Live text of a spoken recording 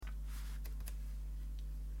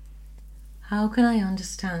How can I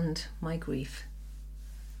understand my grief?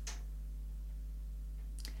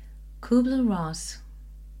 Kubler-Ross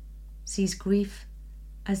sees grief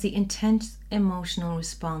as the intense emotional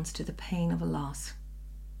response to the pain of a loss.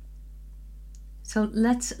 So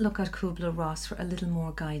let's look at Kubler-Ross for a little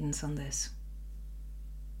more guidance on this.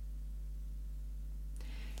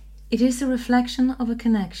 It is the reflection of a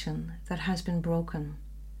connection that has been broken.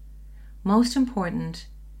 Most important,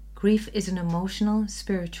 grief is an emotional,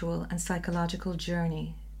 spiritual, and psychological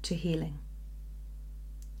journey to healing.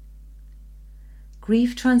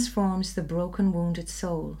 Grief transforms the broken, wounded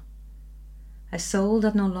soul, a soul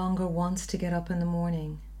that no longer wants to get up in the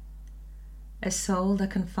morning, a soul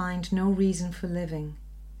that can find no reason for living,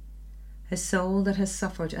 a soul that has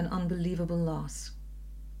suffered an unbelievable loss.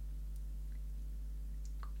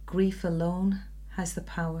 Grief alone has the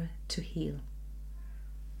power to heal.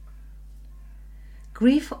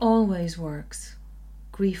 Grief always works.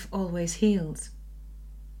 Grief always heals.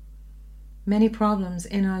 Many problems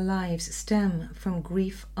in our lives stem from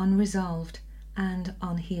grief unresolved and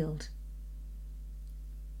unhealed.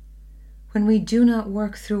 When we do not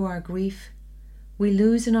work through our grief, we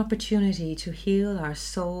lose an opportunity to heal our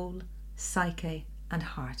soul, psyche, and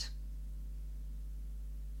heart.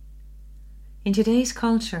 In today's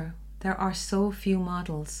culture, there are so few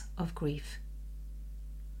models of grief.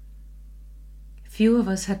 Few of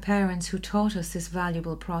us had parents who taught us this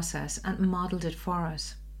valuable process and modeled it for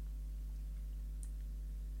us.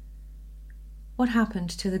 What happened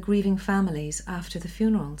to the grieving families after the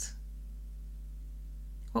funerals?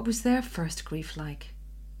 What was their first grief like?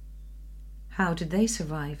 How did they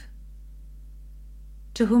survive?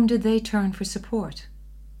 To whom did they turn for support?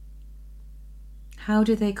 How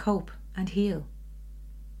did they cope and heal?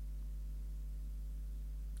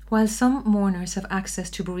 While some mourners have access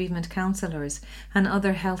to bereavement counsellors and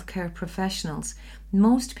other healthcare professionals,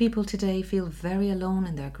 most people today feel very alone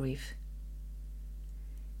in their grief.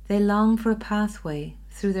 They long for a pathway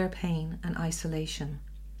through their pain and isolation.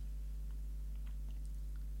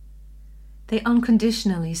 They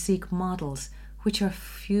unconditionally seek models, which are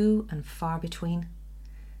few and far between.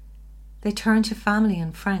 They turn to family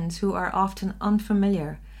and friends who are often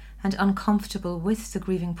unfamiliar and uncomfortable with the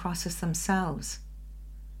grieving process themselves.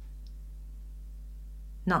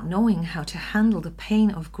 Not knowing how to handle the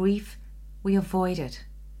pain of grief, we avoid it,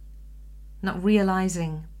 not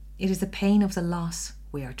realizing it is the pain of the loss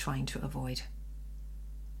we are trying to avoid.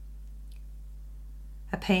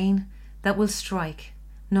 A pain that will strike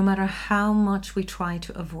no matter how much we try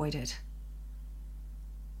to avoid it.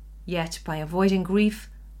 Yet by avoiding grief,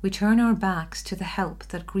 we turn our backs to the help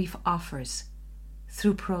that grief offers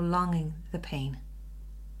through prolonging the pain.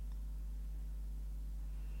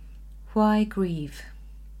 Why grieve?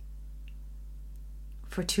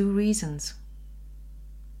 For two reasons.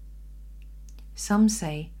 Some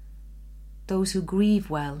say those who grieve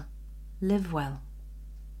well live well.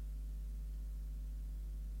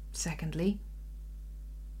 Secondly,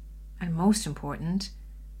 and most important,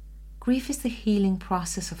 grief is the healing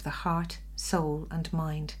process of the heart, soul, and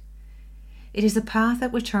mind. It is the path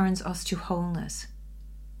that returns us to wholeness.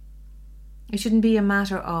 It shouldn't be a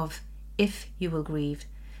matter of if you will grieve.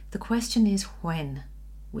 The question is, when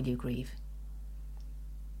will you grieve?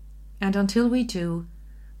 And until we do,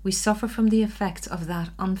 we suffer from the effects of that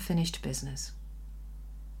unfinished business.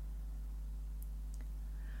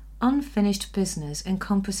 Unfinished business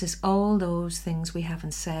encompasses all those things we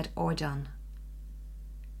haven't said or done.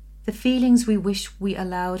 The feelings we wish we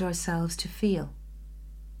allowed ourselves to feel.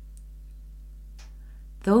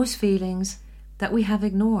 Those feelings that we have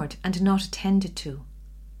ignored and not attended to.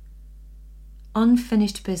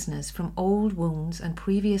 Unfinished business from old wounds and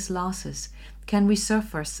previous losses can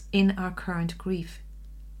resurface in our current grief.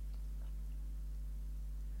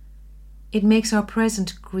 It makes our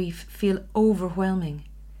present grief feel overwhelming,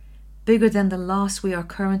 bigger than the loss we are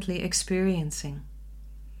currently experiencing.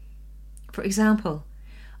 For example,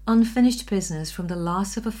 unfinished business from the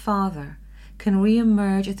loss of a father can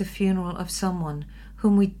re-emerge at the funeral of someone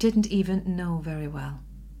whom we didn't even know very well.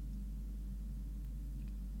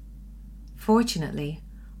 Fortunately,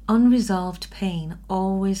 unresolved pain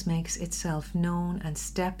always makes itself known and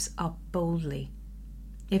steps up boldly,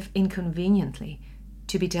 if inconveniently,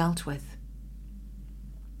 to be dealt with.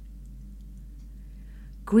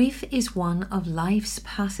 Grief is one of life's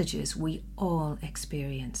passages we all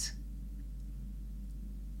experience.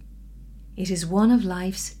 It is one of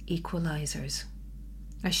life's equalizers,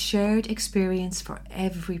 a shared experience for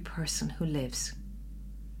every person who lives.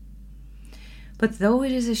 But though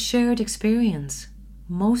it is a shared experience,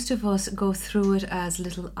 most of us go through it as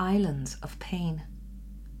little islands of pain.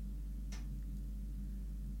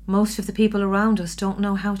 Most of the people around us don't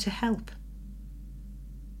know how to help.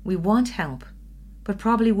 We want help, but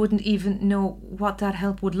probably wouldn't even know what that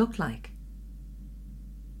help would look like.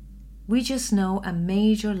 We just know a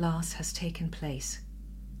major loss has taken place.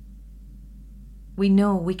 We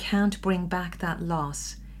know we can't bring back that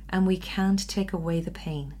loss, and we can't take away the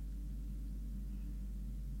pain.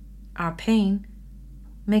 Our pain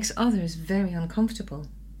makes others very uncomfortable.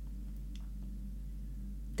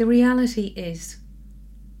 The reality is,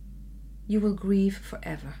 you will grieve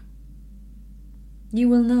forever. You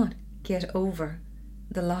will not get over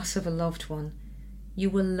the loss of a loved one. You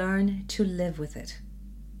will learn to live with it.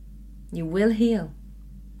 You will heal.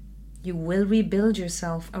 You will rebuild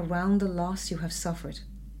yourself around the loss you have suffered.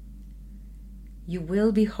 You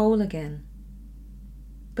will be whole again,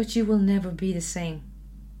 but you will never be the same.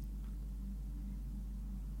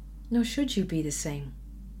 Nor should you be the same.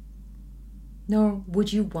 Nor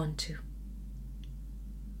would you want to.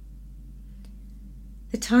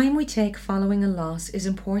 The time we take following a loss is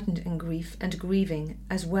important in grief and grieving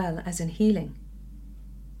as well as in healing.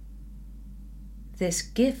 This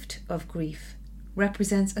gift of grief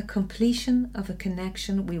represents a completion of a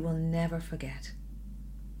connection we will never forget.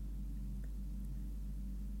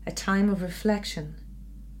 A time of reflection,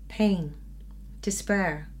 pain,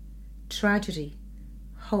 despair, tragedy,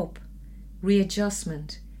 hope,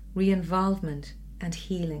 readjustment, re-involvement, and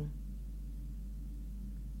healing.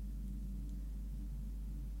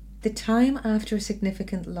 The time after a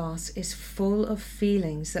significant loss is full of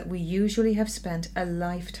feelings that we usually have spent a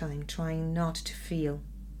lifetime trying not to feel.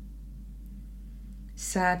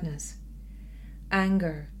 Sadness,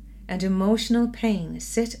 anger, and emotional pain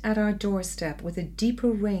sit at our doorstep with a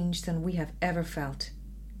deeper range than we have ever felt.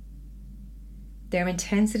 Their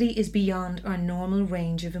intensity is beyond our normal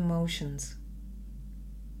range of emotions.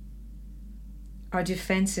 Our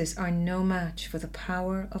defenses are no match for the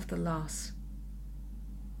power of the loss.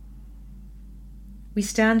 We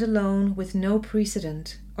stand alone with no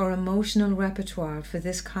precedent or emotional repertoire for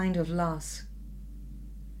this kind of loss.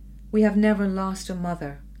 We have never lost a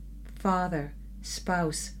mother, father,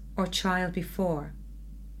 spouse, or child before.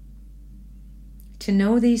 To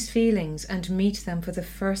know these feelings and meet them for the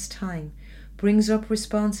first time brings up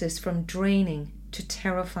responses from draining to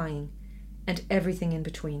terrifying and everything in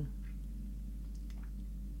between.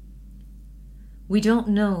 We don't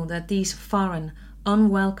know that these foreign,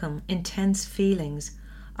 unwelcome, intense feelings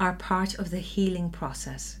are part of the healing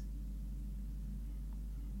process.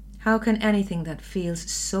 How can anything that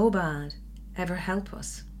feels so bad ever help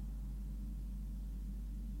us?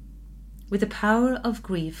 With the power of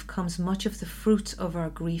grief comes much of the fruits of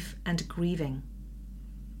our grief and grieving.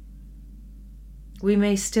 We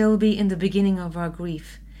may still be in the beginning of our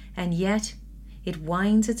grief, and yet it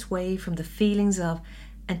winds its way from the feelings of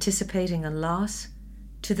anticipating a loss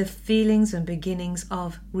to the feelings and beginnings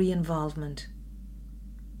of re-involvement.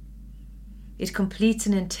 It completes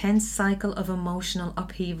an intense cycle of emotional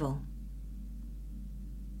upheaval.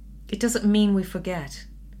 It doesn't mean we forget.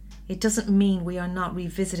 It doesn't mean we are not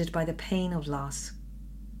revisited by the pain of loss.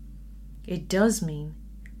 It does mean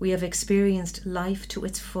we have experienced life to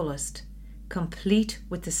its fullest, complete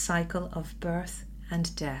with the cycle of birth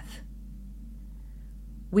and death.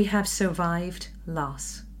 We have survived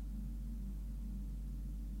loss.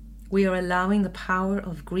 We are allowing the power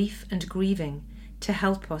of grief and grieving to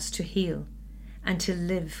help us to heal and to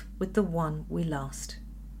live with the one we lost.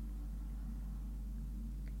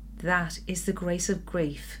 That is the grace of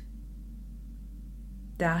grief.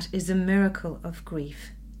 That is the miracle of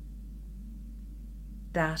grief.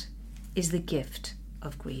 That is the gift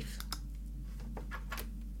of grief.